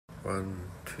1,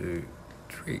 2,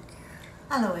 3.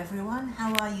 Hello everyone,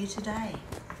 how are you today?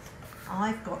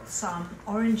 I've got some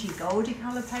orangey goldy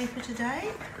colour paper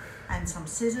today and some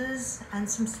scissors and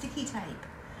some sticky tape.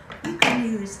 You can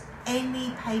use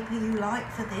any paper you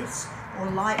like for this or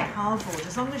light cardboard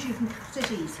as long as you can cut it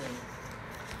easily.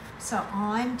 So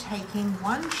I'm taking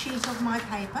one sheet of my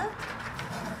paper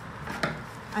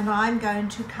and I'm going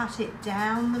to cut it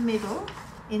down the middle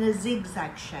in a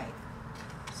zigzag shape.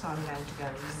 So I'm going to go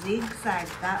zigzag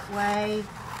that way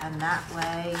and that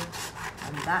way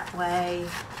and that way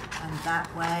and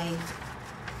that way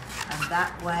and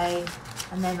that way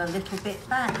and then a little bit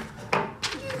back.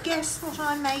 Can you guess what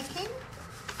I'm making?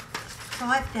 So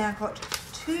I've now got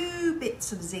 2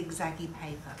 bits of zigzaggy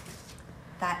paper.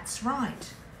 That's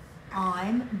right,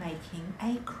 I'm making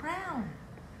a crown.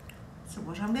 So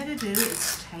what I'm going to do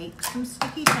is take some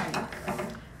sticky tape.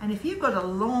 And if you've got a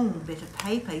long bit of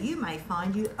paper, you may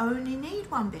find you only need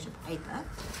 1 bit of paper,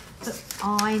 but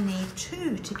I need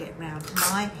 2 to get round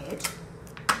my head.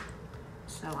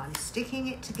 So I'm sticking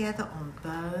it together on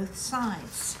both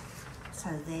sides. So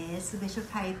there's the bit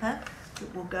of paper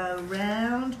that will go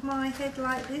round my head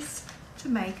like this to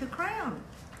make a crown.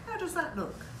 How does that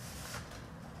look?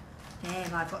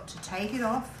 Then I've got to take it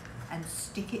off and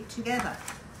stick it together.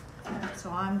 So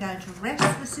I'm going to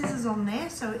rest the scissors on there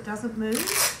so it doesn't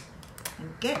move and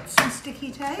get some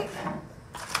sticky tape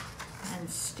and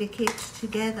stick it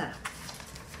together.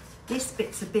 This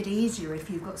bit's a bit easier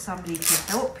if you've got somebody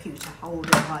to help you to hold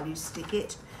it while you stick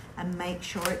it and make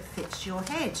sure it fits your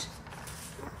head.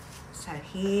 So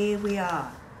here we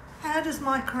are. How does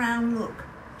my crown look?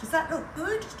 Does that look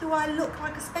good? Do I look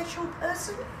like a special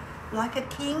person? Like a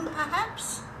king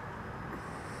perhaps?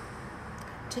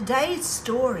 Today's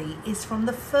story is from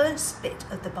the first bit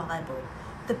of the Bible,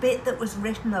 the bit that was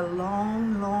written a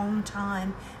long, long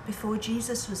time before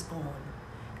Jesus was born.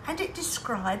 And it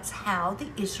describes how the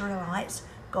Israelites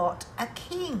got a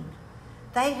king.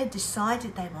 They had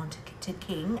decided they wanted a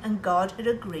king and God had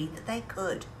agreed that they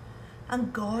could.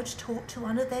 And God talked to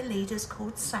one of their leaders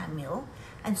called Samuel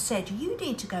and said, you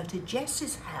need to go to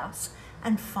Jesse's house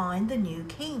and find the new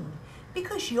king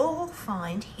because you'll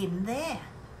find him there.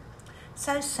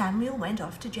 So Samuel went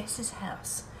off to Jesse's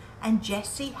house, and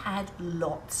Jesse had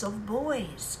lots of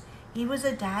boys. He was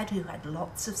a dad who had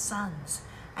lots of sons.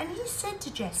 And he said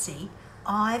to Jesse,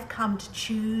 I've come to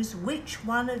choose which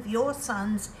one of your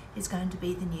sons is going to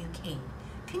be the new king.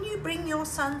 Can you bring your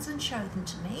sons and show them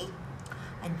to me?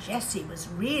 And Jesse was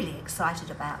really excited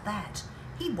about that.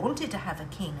 He wanted to have a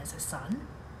king as a son.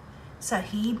 So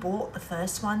he brought the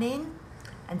first one in.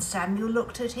 And Samuel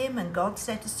looked at him and God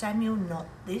said to Samuel, not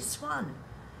this one.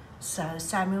 So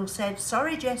Samuel said,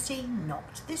 sorry Jesse,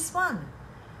 not this one.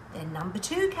 Then number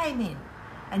 2 came in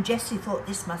and Jesse thought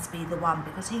this must be the one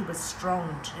because he was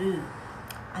strong too.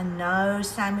 And no,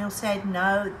 Samuel said,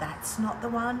 no, that's not the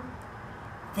one.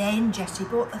 Then Jesse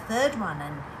brought the 3rd one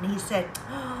and he said,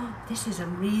 oh, this is a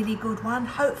really good one.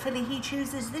 Hopefully he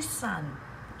chooses this son.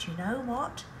 But you know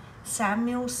what?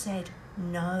 Samuel said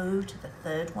no to the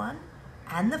 3rd one,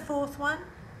 and the 4th one,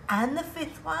 and the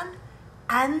 5th one,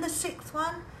 and the 6th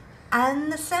one, and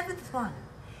the 7th one.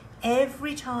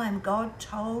 Every time God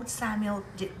told Samuel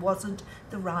it wasn't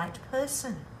the right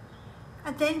person.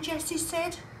 And then Jesse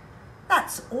said,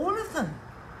 that's all of them.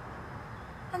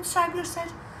 And Samuel said,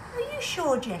 are you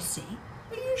sure, Jesse?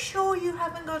 Are you sure you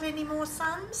haven't got any more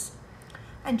sons?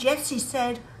 And Jesse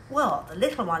said, well, the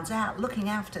little one's out looking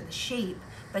after the sheep,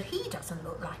 but he doesn't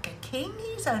look like a king.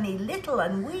 He's only little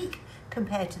and weak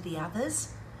compared to the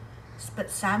others. But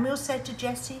Samuel said to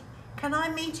Jesse, can I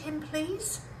meet him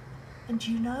please? And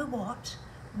you know what?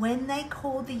 When they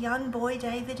called the young boy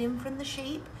David in from the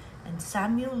sheep and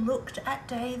Samuel looked at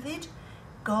David,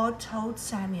 God told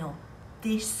Samuel,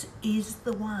 this is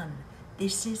the one.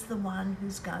 This is the one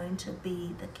who's going to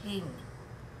be the king.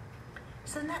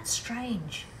 Isn't that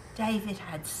strange? David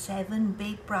had 7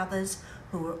 big brothers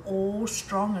who were all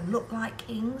strong and looked like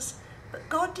kings, but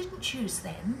God didn't choose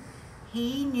them.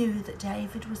 He knew that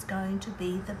David was going to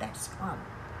be the best one.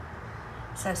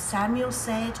 So Samuel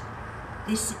said,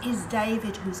 this is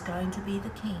David who's going to be the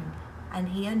king, and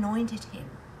he anointed him.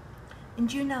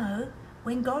 And you know,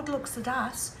 when God looks at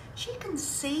us, she can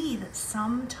see that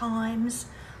sometimes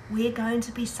we're going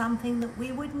to be something that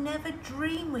we would never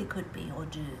dream we could be or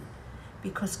do,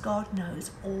 because God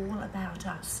knows all about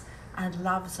us and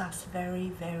loves us very,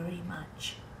 very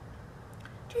much.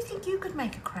 Do you think you could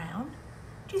make a crown?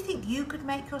 Do you think you could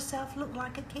make yourself look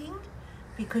like a king?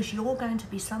 Because you're going to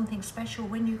be something special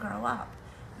when you grow up.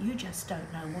 You just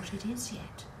don't know what it is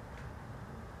yet.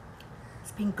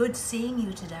 It's been good seeing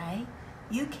you today.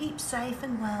 You keep safe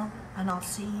and well, and I'll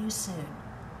see you soon.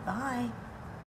 Bye.